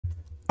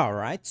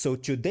Alright, so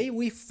today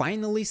we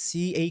finally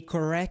see a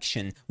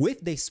correction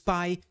with the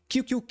SPY,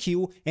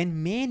 QQQ,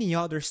 and many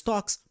other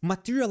stocks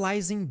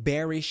materializing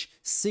bearish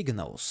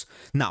signals.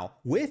 Now,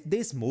 with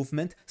this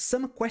movement,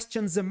 some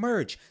questions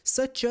emerge,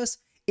 such as,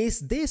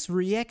 is this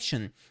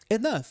reaction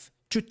enough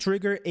to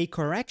trigger a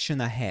correction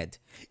ahead?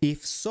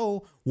 If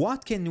so,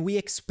 what can we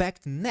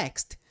expect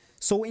next?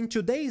 So in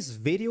today's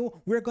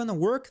video, we're gonna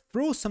work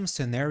through some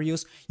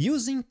scenarios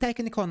using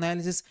technical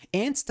analysis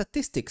and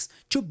statistics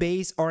to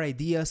base our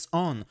ideas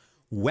on.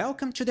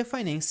 Welcome to the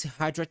Finance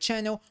Hydra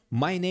channel.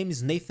 My name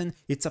is Nathan.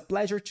 It's a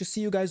pleasure to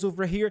see you guys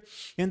over here.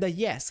 And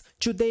yes,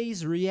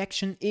 today's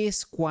reaction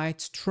is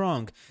quite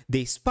strong.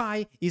 The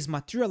SPY is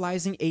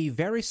materializing a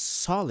very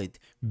solid,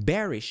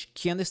 bearish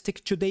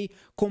candlestick today,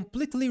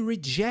 completely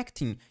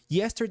rejecting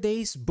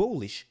yesterday's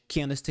bullish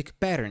candlestick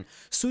pattern,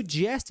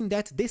 suggesting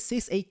that this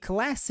is a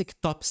classic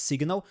top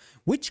signal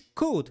which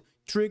could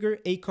trigger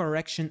a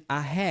correction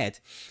ahead.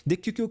 The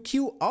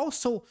QQQ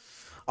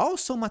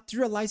also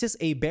materializes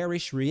a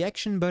bearish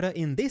reaction, but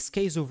in this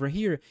case over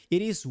here,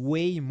 it is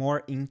way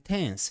more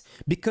intense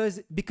because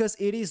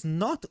it is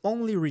not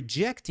only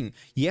rejecting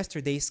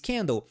yesterday's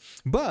candle,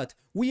 but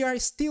we are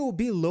still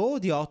below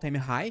the all-time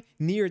high,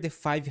 near the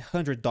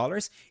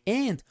 $500,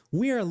 and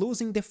we are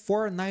losing the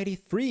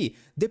 493,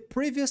 the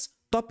previous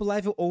top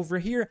level over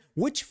here,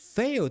 which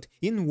failed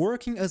in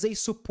working as a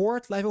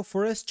support level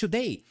for us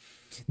today.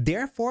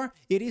 Therefore,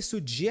 it is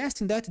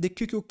suggesting that the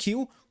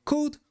QQQ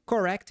could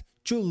correct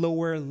to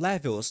lower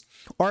levels.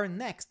 Our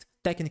next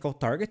technical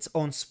targets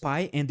on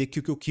SPY and the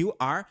QQQ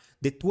are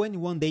the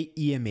 21-day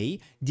EMA,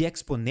 the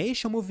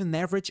exponential moving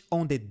average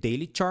on the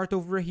daily chart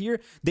over here.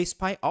 The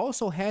SPY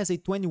also has a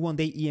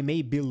 21-day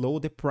EMA below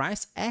the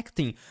price,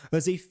 acting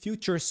as a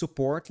future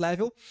support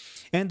level.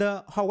 And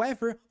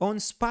however, on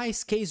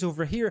SPY's case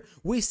over here,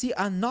 we see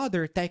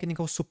another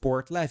technical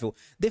support level,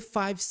 the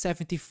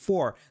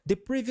 574, the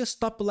previous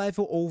top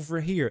level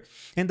over here.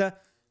 And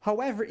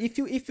however, if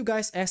you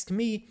guys ask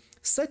me,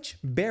 such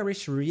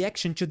bearish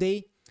reaction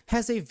today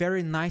has a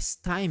very nice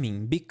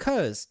timing,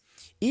 because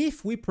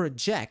if we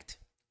project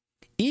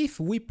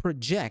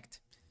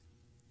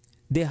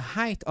the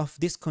height of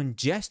this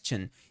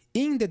congestion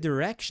in the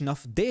direction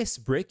of this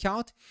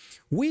breakout,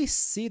 we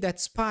see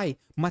that SPY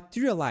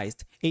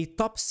materialized a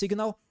top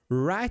signal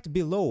right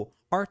below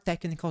our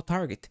technical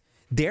target.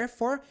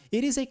 Therefore,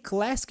 it is a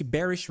classic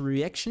bearish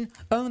reaction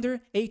under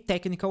a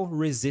technical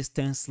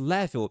resistance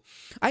level.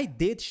 I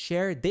did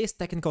share this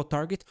technical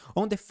target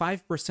on the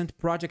 5%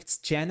 Projects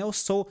channel,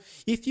 so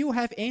if you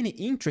have any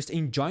interest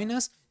in joining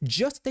us,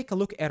 just take a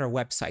look at our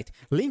website,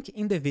 link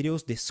in the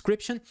video's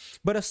description.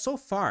 But so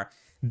far,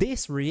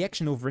 this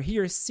reaction over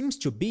here seems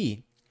to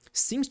be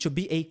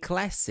a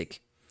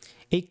classic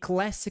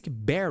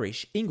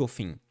bearish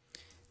engulfing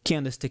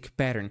candlestick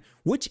pattern,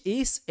 which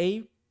is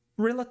a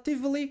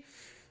relatively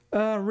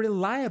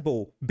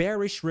reliable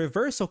bearish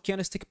reversal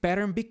candlestick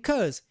pattern,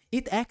 because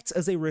it acts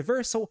as a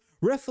reversal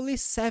roughly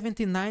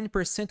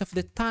 79% of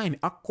the time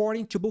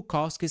according to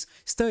Bukowski's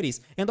studies.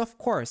 And of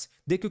course,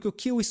 the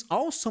QQQ is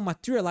also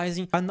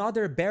materializing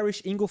another bearish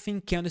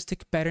engulfing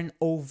candlestick pattern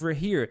over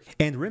here.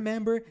 And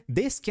remember,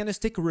 this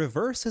candlestick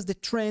reverses the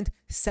trend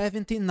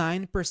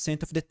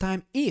 79% of the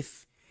time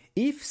if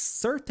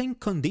certain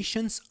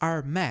conditions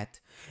are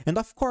met. And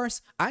of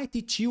course, I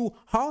teach you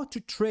how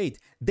to trade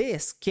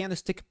this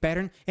candlestick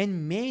pattern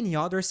and many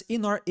others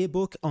in our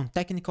ebook on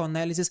technical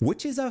analysis,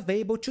 which is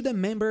available to the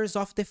members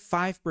of the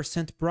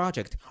 5%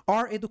 Project,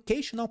 our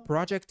educational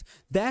project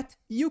that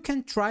you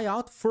can try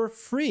out for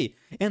free,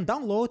 and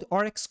download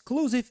our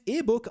exclusive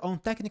ebook on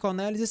technical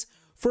analysis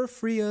for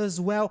free as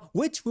well,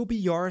 which will be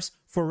yours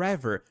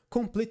forever,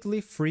 completely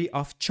free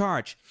of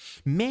charge.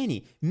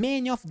 Many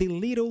of the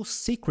little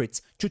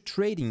secrets to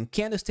trading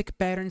candlestick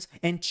patterns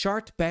and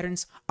chart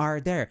patterns are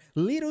there.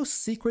 Little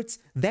secrets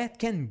that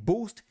can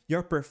boost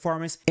your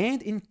performance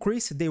and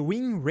increase the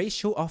win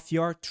ratio of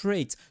your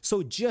trades.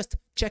 So just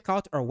check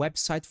out our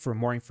website for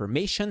more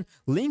information,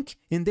 link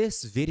in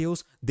this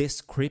video's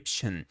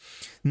description.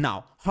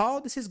 Now, how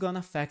this is gonna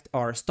affect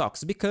our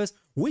stocks? Because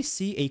we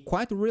see a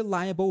quite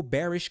reliable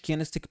bearish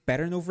candlestick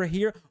pattern over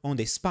here on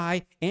the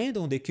SPY and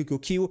on the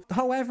QQQ.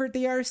 However,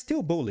 they are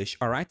still bullish,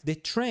 alright? The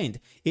trend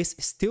is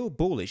still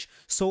bullish.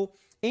 So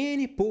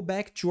any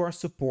pullback to our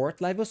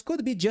support levels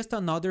could be just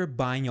another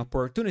buying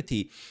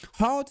opportunity.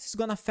 How this is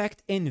gonna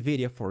affect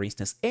Nvidia, for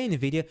instance?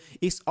 Nvidia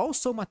is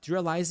also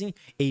materializing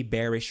a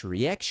bearish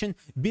reaction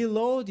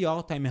below the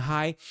all-time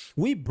high.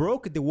 We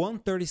broke the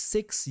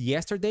 136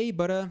 yesterday,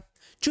 but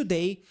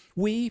today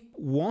we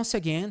once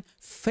again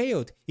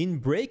failed in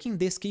breaking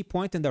this key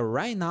point, and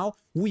right now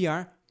we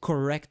are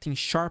correcting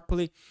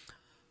sharply.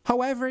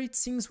 However, it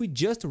seems we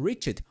just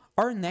reached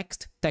our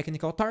next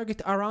technical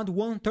target around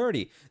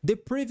 130, the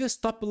previous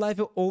top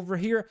level over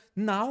here,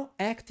 now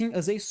acting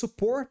as a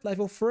support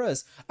level for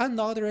us.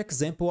 Another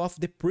example of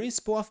the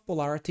principle of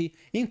polarity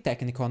in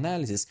technical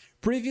analysis.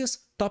 Previous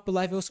top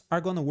levels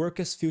are going to work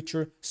as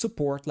future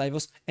support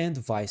levels and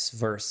vice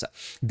versa.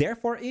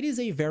 Therefore, it is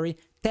a very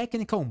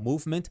technical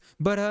movement,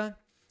 but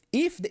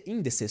if the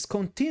indices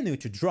continue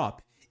to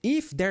drop,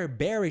 if their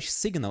bearish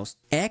signals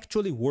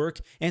actually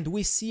work and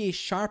we see a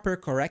sharper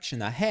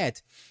correction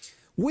ahead,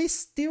 we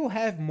still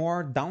have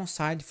more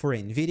downside for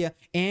Nvidia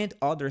and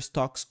other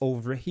stocks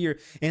over here.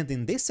 And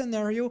in this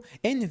scenario,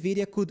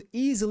 Nvidia could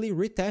easily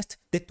retest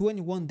the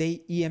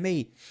 21-day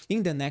EMA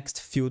in the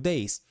next few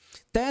days.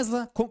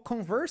 Tesla,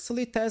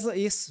 conversely, Tesla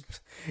is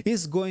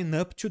going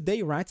up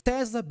today, right?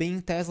 Tesla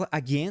being Tesla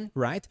again,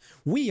 right?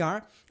 We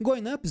are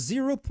going up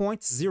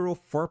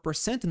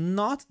 0.04%,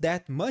 not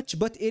that much,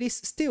 but it is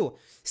still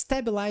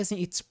stabilizing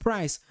its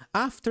price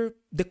after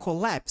the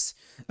collapse,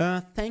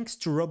 thanks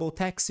to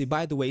Robotaxi,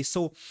 by the way.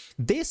 So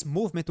this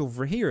movement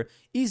over here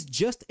is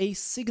just a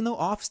signal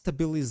of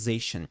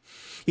stabilization.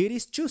 It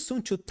is too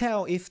soon to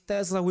tell if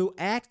Tesla will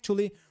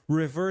actually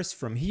reverse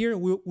from here,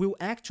 will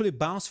actually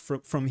bounce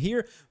from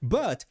here,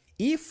 but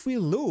if we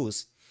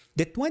lose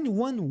the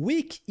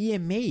 21-week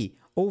EMA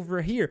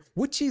over here,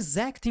 which is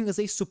acting as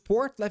a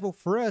support level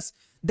for us,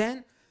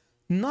 then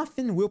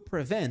nothing will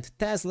prevent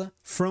Tesla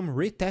from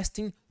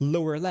retesting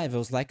lower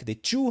levels like the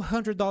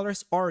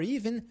 $200 or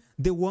even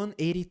the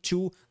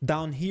 182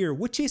 down here,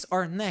 which is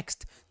our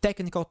next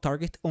technical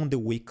target on the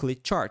weekly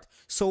chart.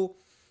 So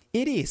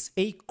it is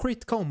a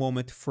critical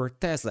moment for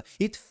Tesla.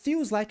 It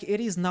feels like it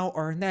is now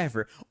or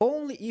never.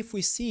 Only if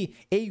we see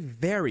a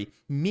very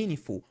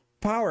meaningful,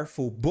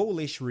 powerful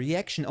bullish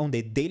reaction on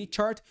the daily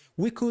chart,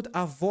 we could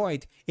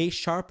avoid a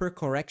sharper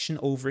correction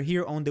over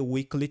here on the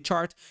weekly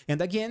chart.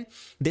 And again,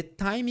 the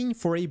timing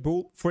for a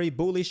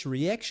bullish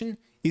reaction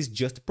is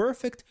just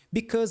perfect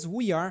because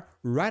we are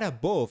right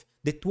above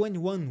the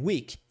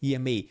 21-week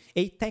EMA,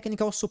 a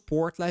technical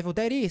support level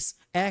that is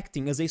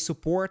acting as a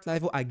support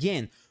level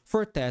again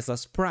for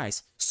Tesla's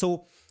price.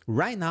 So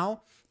right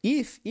now,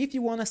 if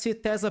you want to see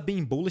Tesla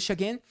being bullish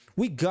again,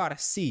 we gotta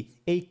see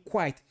a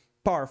quite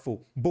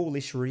powerful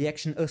bullish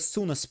reaction as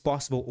soon as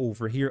possible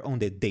over here on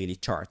the daily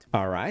chart.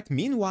 All right,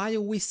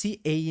 meanwhile, we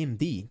see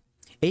AMD.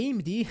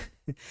 AMD,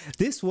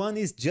 this one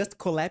is just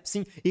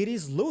collapsing. It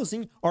is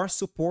losing our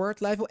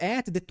support level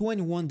at the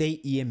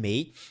 21-day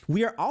EMA.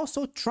 We are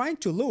also trying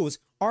to lose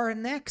our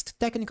next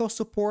technical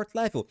support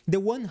level, the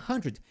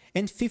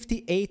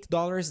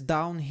 $158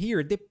 down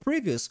here, the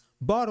previous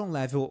bottom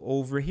level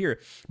over here.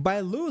 By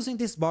losing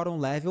this bottom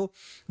level,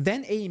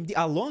 then AMD,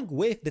 along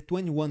with the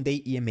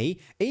 21-day EMA,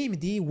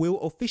 AMD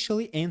will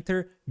officially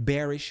enter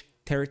bearish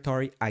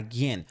territory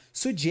again,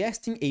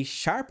 suggesting a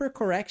sharper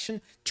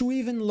correction to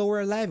even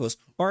lower levels.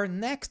 Our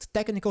next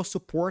technical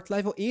support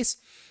level is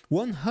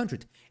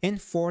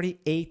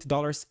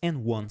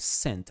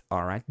 $148.01.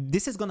 All right,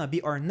 this is gonna be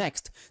our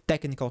next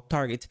technical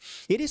target.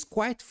 It is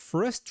quite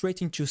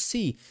frustrating to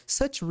see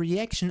such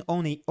reaction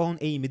on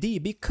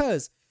AMD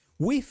because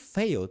we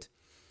failed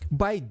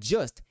by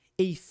just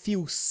a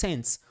few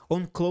cents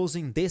on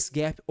closing this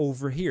gap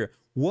over here,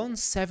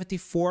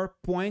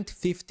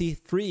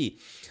 174.53.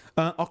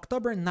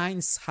 October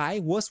 9's high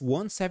was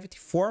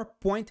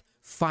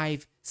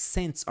 174.5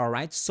 cents. All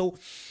right, so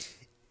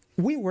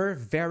we were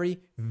very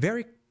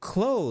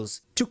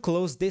close to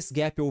close this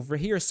gap over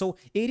here. So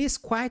it is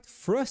quite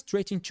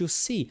frustrating to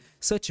see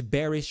such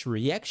bearish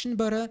reaction,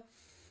 but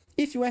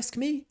if you ask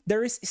me,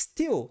 there is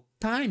still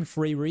time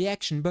for a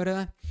reaction,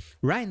 but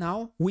right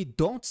now we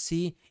don't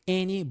see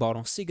any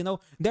bottom signal.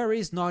 There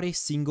is not a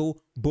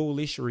single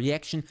bullish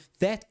reaction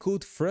that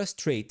could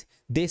frustrate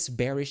this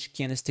bearish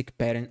candlestick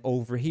pattern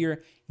over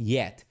here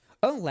yet,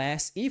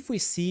 unless if we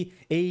see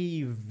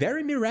a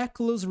very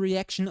miraculous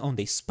reaction on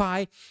the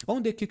SPY,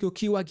 on the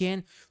QQQ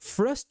again,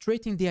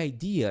 frustrating the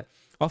idea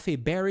of a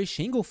bearish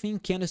engulfing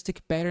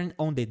candlestick pattern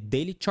on the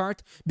daily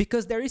chart,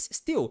 because there is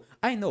still,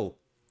 I know,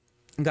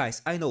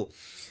 guys, I know,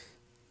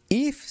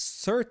 if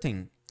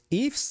certain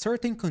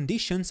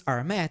conditions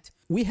are met,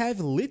 we have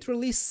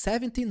literally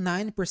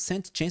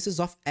 79% chances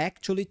of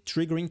actually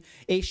triggering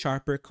a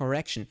sharper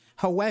correction.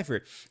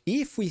 However,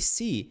 if we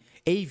see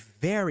a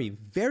very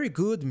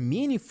good,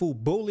 meaningful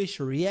bullish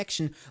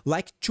reaction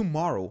like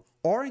tomorrow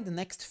or in the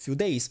next few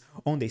days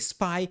on the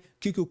SPY,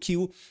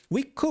 QQQ,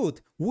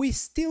 we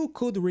still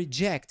could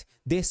reject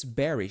this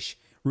bearish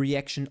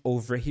reaction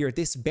over here,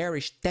 this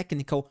bearish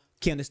technical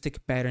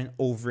candlestick pattern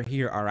over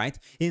here. All right,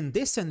 in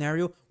this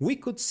scenario we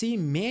could see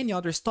many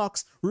other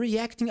stocks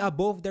reacting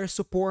above their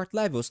support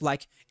levels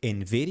like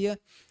Nvidia,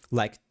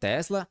 like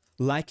Tesla,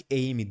 like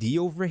AMD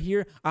over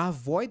here,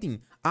 avoiding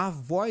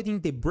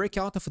the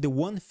breakout of the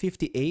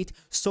 158.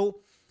 So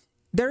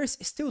there is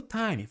still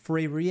time for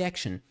a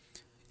reaction.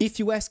 If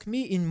you ask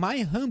me, in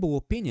my humble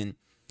opinion,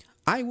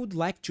 I would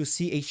like to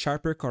see a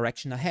sharper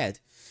correction ahead,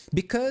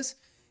 because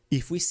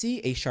if we see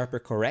a sharper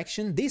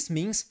correction, this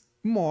means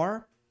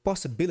more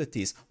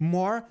possibilities,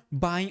 more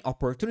buying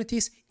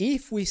opportunities.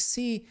 If we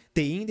see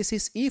the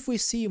indices, if we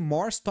see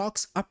more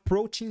stocks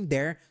approaching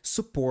their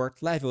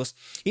support levels,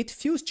 it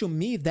feels to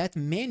me that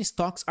many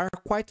stocks are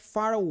quite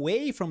far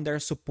away from their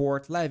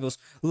support levels,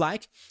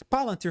 like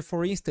Palantir,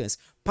 for instance.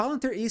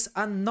 Palantir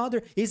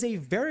is a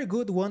very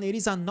good one. It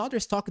is another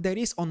stock that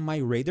is on my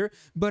radar,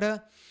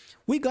 but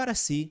we gotta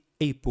see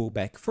a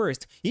pullback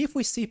first. If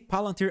we see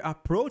Palantir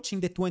approaching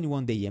the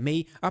 21-day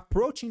EMA,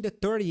 approaching the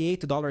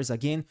 $38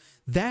 again,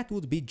 that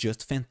would be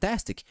just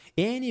fantastic.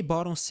 Any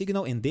bottom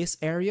signal in this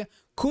area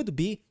could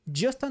be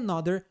just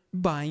another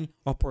buying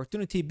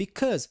opportunity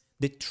because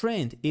the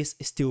trend is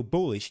still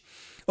bullish.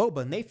 Oh,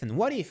 but Nathan,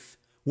 what if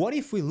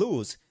we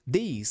lose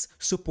these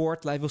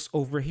support levels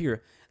over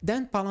here?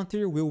 Then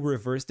Palantir will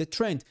reverse the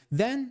trend.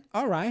 Then,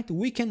 alright,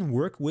 we can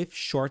work with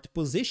short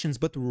positions.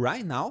 But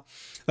right now,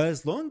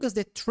 as long as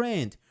the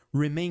trend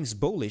remains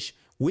bullish,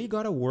 we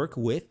gotta work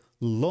with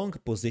long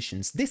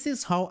positions. This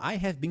is how I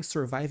have been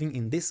surviving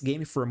in this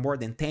game for more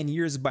than 10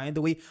 years, by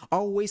the way.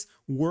 Always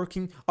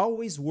working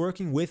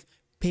with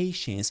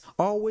patience,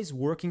 always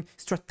working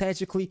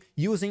strategically,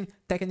 using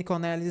technical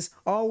analysis,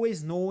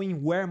 always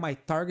knowing where my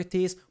target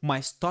is, my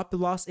stop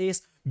loss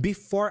is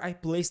before I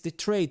place the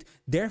trade.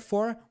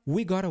 Therefore,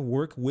 we gotta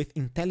work with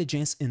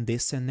intelligence in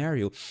this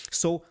scenario.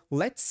 So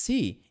let's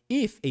see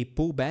if a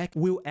pullback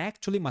will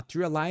actually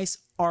materialize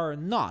or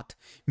not.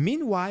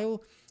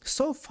 Meanwhile,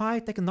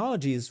 SOFI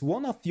Technology is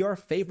one of your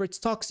favorite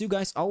stocks. You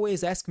guys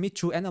always ask me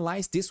to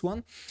analyze this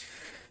one.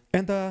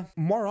 And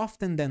more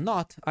often than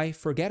not, I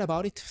forget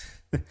about it.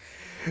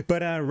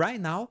 But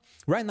right now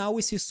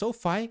we see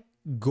SOFI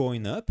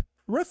going up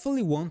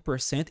roughly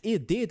 1%.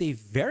 It did a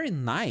very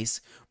nice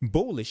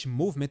bullish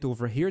movement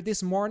over here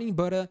this morning,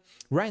 but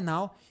right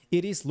now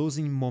it is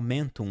losing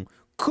momentum.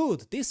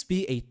 Could this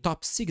be a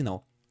top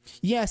signal?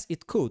 Yes,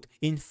 it could.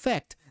 In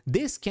fact,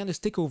 this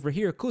candlestick over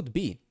here could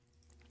be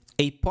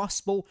a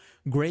possible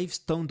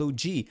gravestone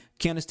doji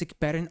candlestick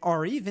pattern,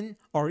 or even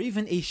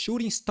a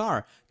shooting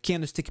star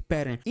candlestick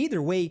pattern.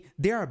 Either way,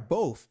 they are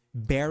both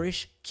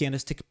bearish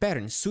candlestick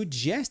patterns,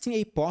 suggesting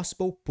a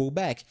possible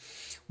pullback.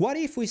 What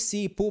if we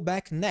see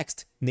pullback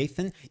next,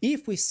 Nathan?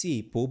 If we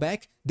see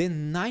pullback,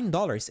 then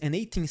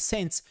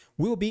 $9.18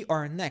 will be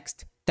our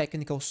next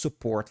technical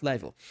support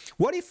level.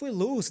 What if we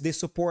lose this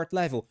support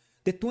level?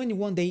 The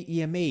 21-day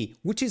EMA,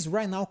 which is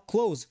right now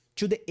close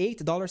to the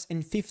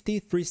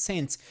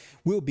 $8.53,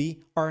 will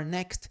be our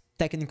next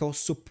technical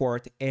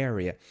support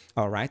area.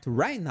 All right,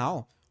 right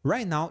now,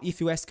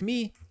 if you ask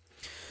me,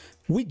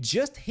 we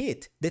just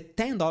hit the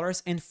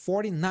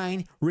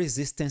 $10.49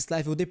 resistance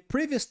level, the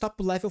previous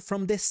top level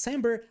from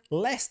December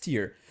last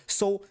year.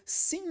 So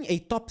seeing a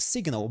top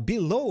signal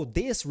below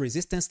this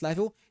resistance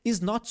level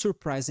is not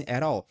surprising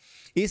at all.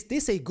 Is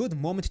this a good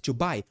moment to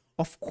buy?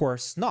 Of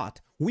course not.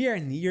 We are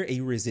near a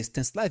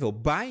resistance level.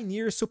 Buy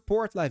near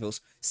support levels,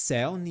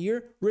 sell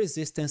near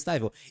resistance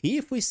level.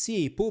 If we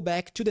see a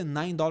pullback to the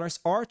 $9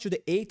 or to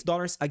the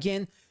 $8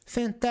 again,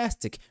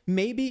 fantastic.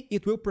 Maybe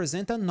it will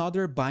present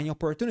another buying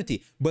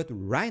opportunity. But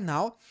right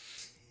now,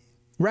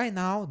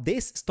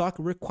 this stock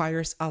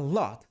requires a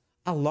lot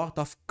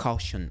of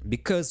caution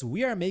because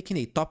we are making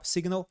a top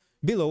signal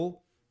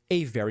below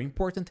a very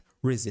important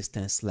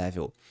resistance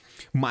level.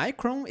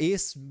 Micron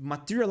is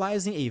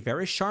materializing a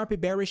very sharp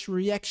bearish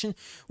reaction.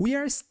 We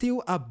are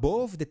still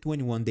above the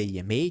 21-day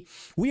EMA.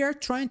 We are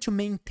trying to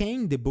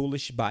maintain the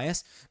bullish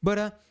bias,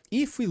 but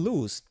if we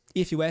lose,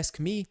 if you ask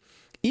me,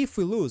 if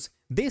we lose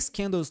this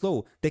candle's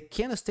low, the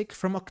candlestick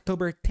from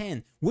October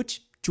 10,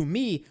 which to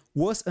me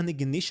was an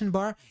ignition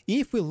bar,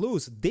 if we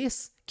lose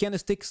this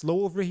candlestick's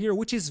low over here,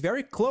 which is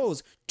very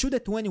close to the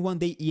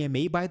 21-day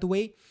EMA, by the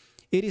way,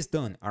 it is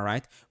done, all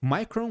right?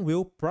 Micron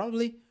will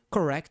probably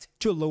correct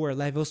to lower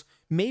levels,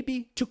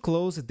 maybe to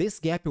close this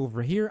gap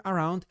over here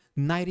around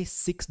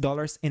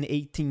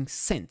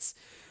 $96.18.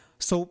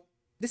 So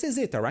this is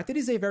it, all right? It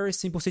is a very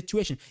simple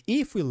situation.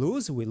 If we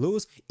lose, we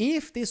lose.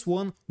 If this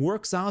one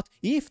works out,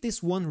 if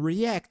this one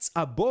reacts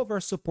above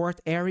our support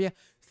area,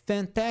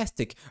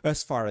 fantastic.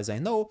 As far as I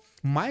know,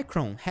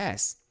 Micron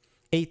has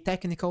a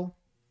technical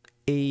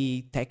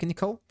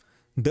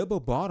double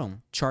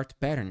bottom chart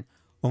pattern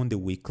on the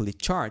weekly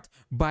chart.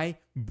 By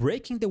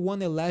breaking the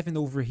 111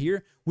 over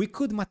here, we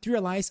could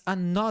materialize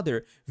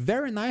another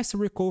very nice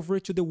recovery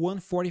to the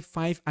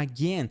 145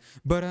 again.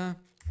 But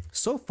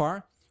so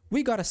far,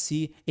 we gotta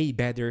see a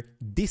better,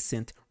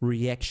 decent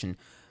reaction.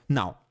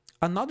 Now,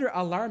 another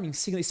alarming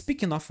signal,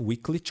 speaking of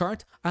weekly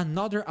chart,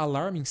 another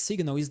alarming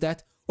signal is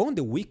that on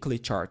the weekly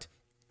chart,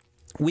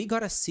 we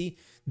gotta see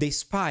the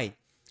SPY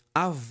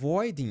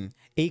avoiding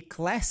a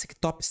classic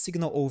top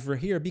signal over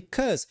here,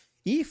 because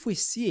if we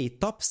see a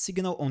top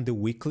signal on the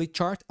weekly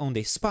chart on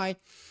the SPY,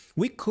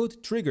 we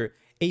could trigger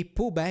a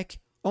pullback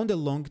on the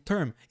long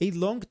term, a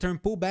long-term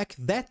pullback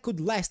that could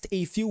last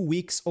a few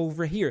weeks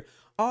over here,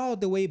 all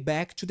the way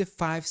back to the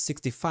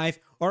 565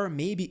 or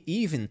maybe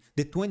even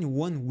the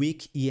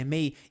 21-week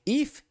EMA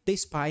if the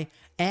SPY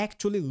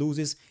actually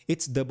loses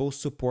its double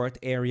support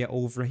area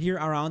over here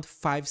around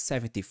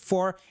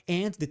 574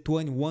 and the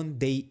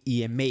 21-day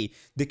EMA.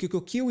 The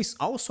QQQ is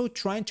also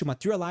trying to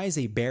materialize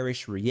a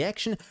bearish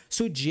reaction,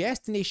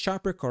 suggesting a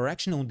sharper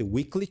correction on the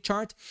weekly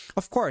chart.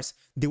 Of course,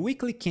 the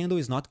weekly candle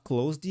is not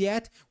closed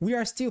yet. We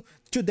are still,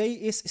 today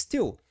is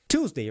still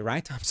Tuesday,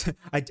 right?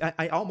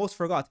 I almost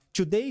forgot.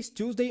 Today is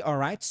Tuesday, all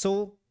right?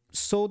 So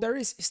So there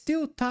is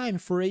still time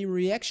for a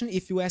reaction,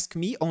 if you ask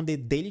me, on the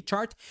daily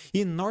chart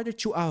in order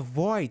to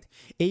avoid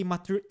a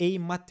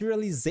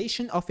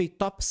materialization of a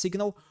top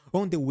signal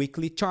on the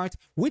weekly chart,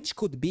 which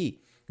could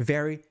be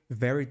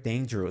very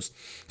dangerous.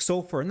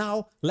 So for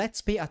now,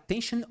 let's pay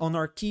attention on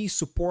our key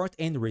support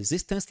and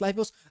resistance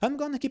levels. I'm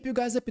gonna keep you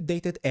guys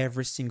updated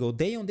every single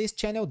day on this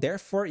channel.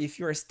 Therefore, if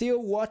you're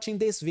still watching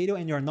this video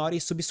and you're not a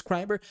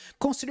subscriber,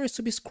 consider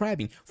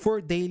subscribing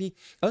for daily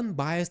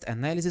unbiased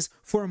analysis,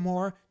 for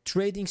more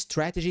trading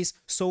strategies.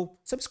 So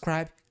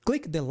subscribe,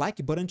 click the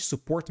like button to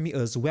support me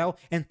as well,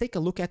 and take a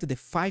look at the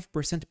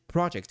 5%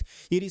 project.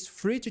 It is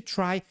free to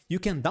try. You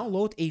can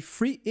download a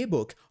free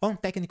ebook on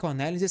technical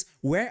analysis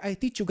where I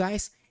teach you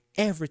guys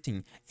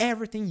everything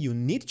you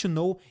need to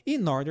know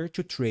in order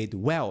to trade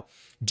well.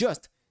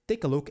 Just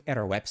take a look at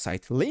our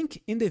website,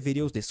 link in the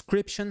video's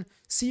description.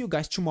 See you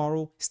guys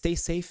tomorrow. Stay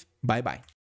safe. Bye bye.